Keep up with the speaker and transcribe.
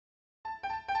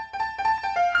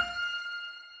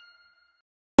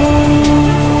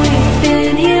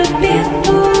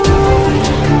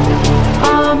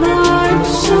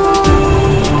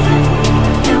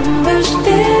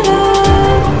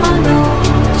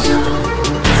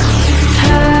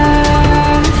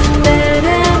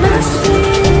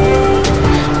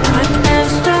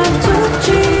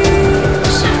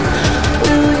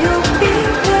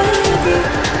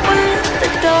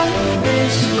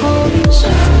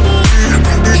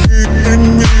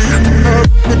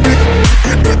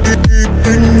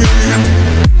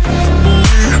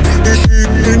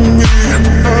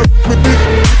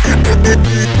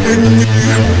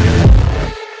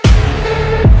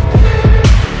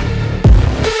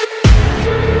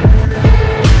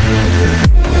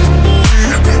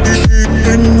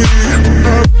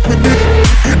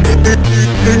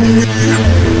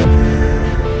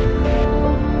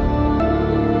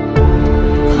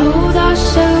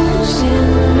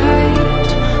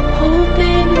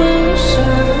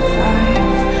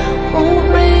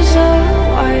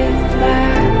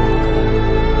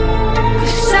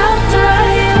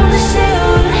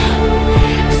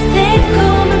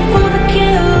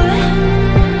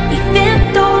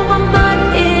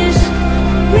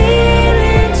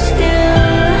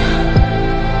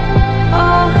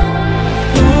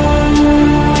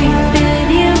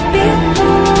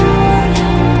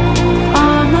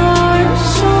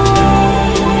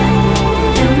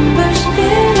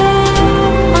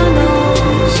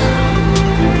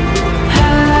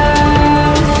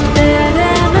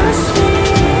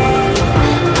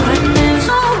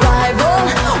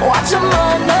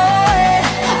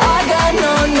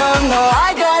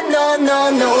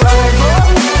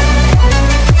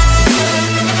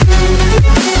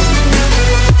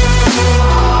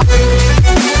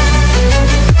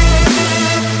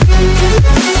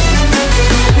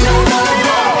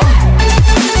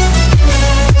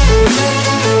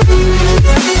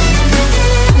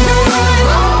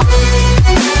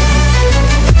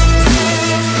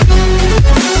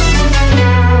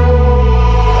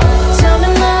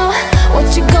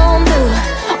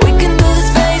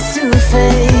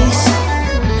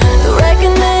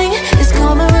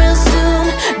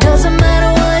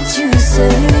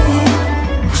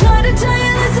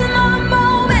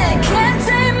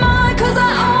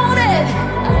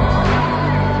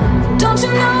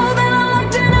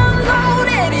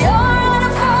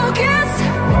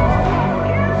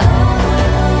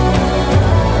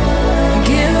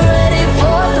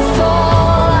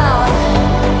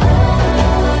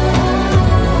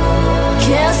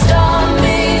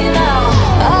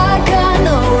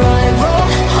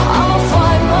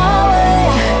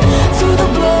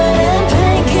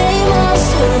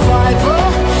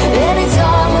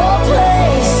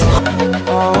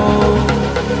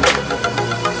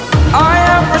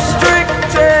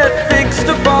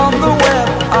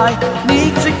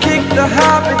a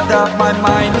habit that my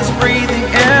mind is breathing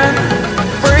in.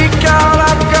 Break out,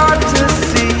 I've got to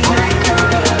see.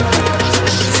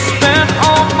 Spent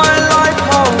all my life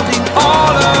holding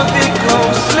all of it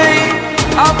closely.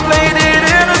 I played it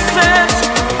innocent,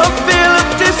 a feel of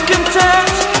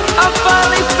discontent. I'm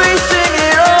finally facing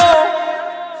it all,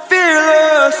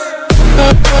 fearless.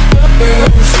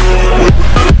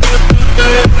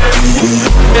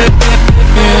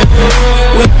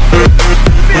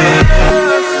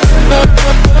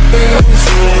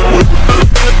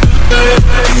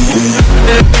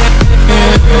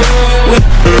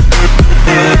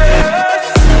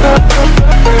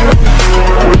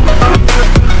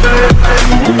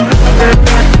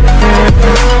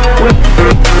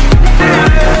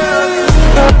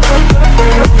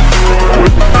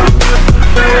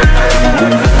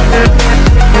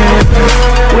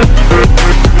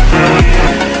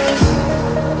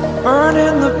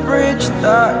 Burning the bridge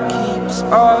that keeps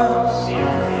us.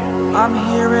 I'm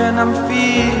here and I'm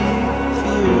feeling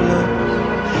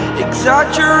fearless.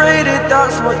 Exaggerated,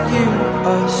 that's what you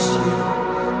assume.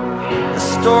 The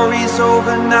story's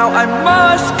over now, I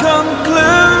must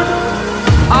conclude.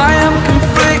 I am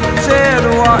conflicted,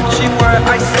 watching where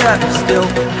I step still,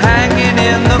 hanging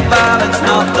in the balance.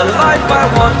 Not the life I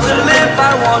want to live,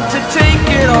 I want to take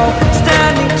it all.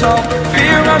 Standing tall,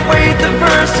 fear I've weighed the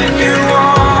person you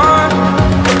are.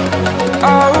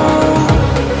 Oh,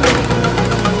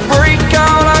 break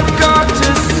out, I've got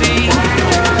to see.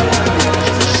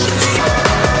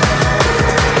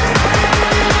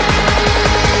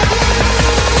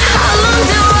 How long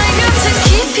do I got to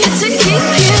keep you, to keep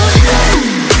you?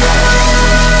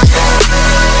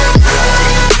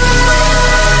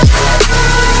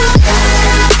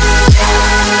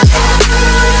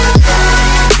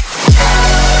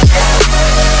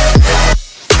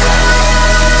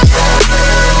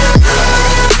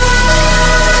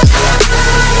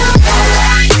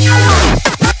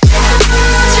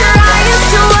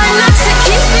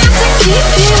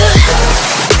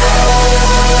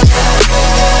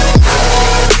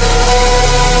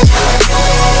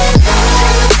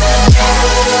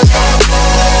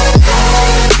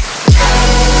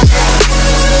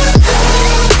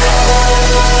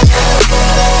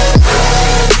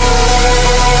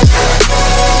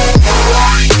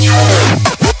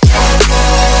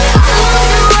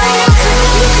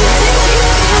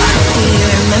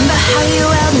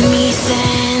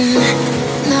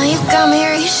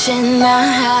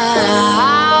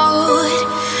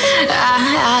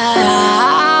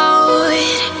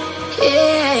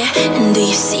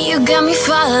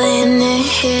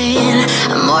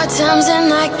 More times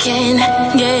than I can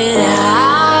get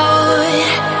out.